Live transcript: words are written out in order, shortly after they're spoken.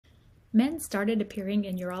Men started appearing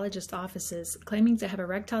in urologist offices claiming to have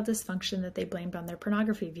erectile dysfunction that they blamed on their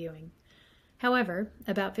pornography viewing. However,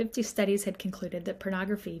 about 50 studies had concluded that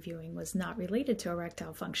pornography viewing was not related to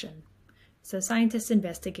erectile function. So scientists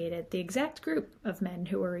investigated the exact group of men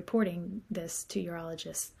who were reporting this to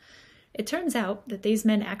urologists. It turns out that these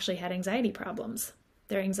men actually had anxiety problems.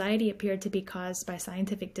 Their anxiety appeared to be caused by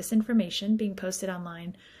scientific disinformation being posted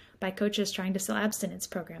online by coaches trying to sell abstinence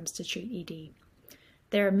programs to treat ED.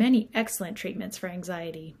 There are many excellent treatments for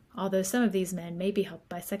anxiety, although some of these men may be helped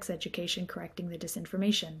by sex education correcting the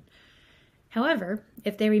disinformation. However,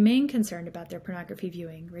 if they remain concerned about their pornography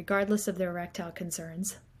viewing, regardless of their erectile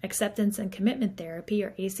concerns, acceptance and commitment therapy,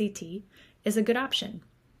 or ACT, is a good option.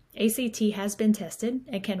 ACT has been tested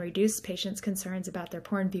and can reduce patients' concerns about their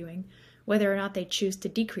porn viewing, whether or not they choose to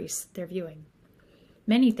decrease their viewing.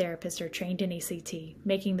 Many therapists are trained in ACT,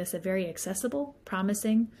 making this a very accessible,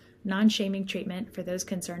 promising, non-shaming treatment for those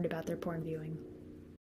concerned about their porn viewing.